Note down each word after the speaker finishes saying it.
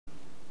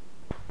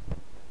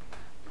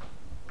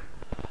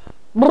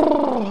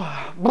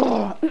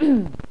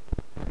Woohoo!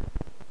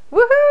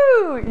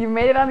 You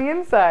made it on the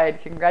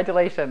inside.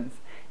 Congratulations.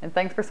 And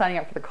thanks for signing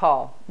up for the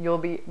call. You'll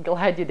be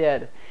glad you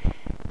did.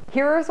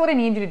 Here's what I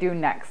need you to do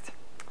next.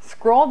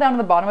 Scroll down to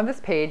the bottom of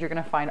this page. You're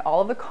going to find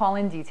all of the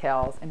call-in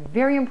details. And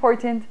very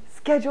important,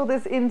 schedule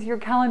this into your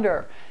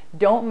calendar.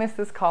 Don't miss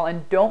this call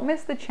and don't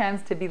miss the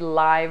chance to be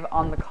live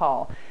on the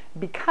call,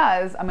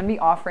 because I'm going to be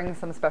offering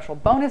some special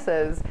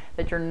bonuses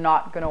that you're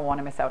not going to want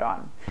to miss out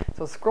on.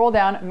 So scroll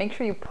down, make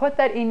sure you put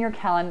that in your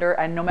calendar,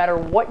 and no matter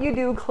what you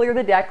do, clear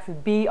the decks,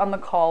 be on the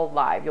call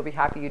live. You'll be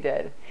happy you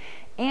did.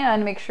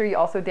 And make sure you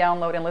also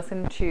download and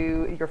listen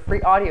to your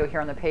free audio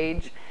here on the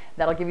page.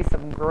 That'll give you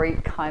some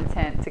great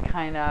content to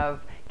kind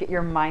of get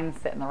your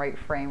mindset in the right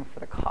frame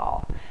for the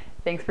call.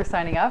 Thanks for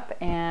signing up,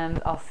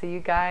 and I'll see you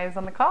guys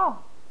on the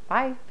call.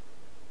 Bye.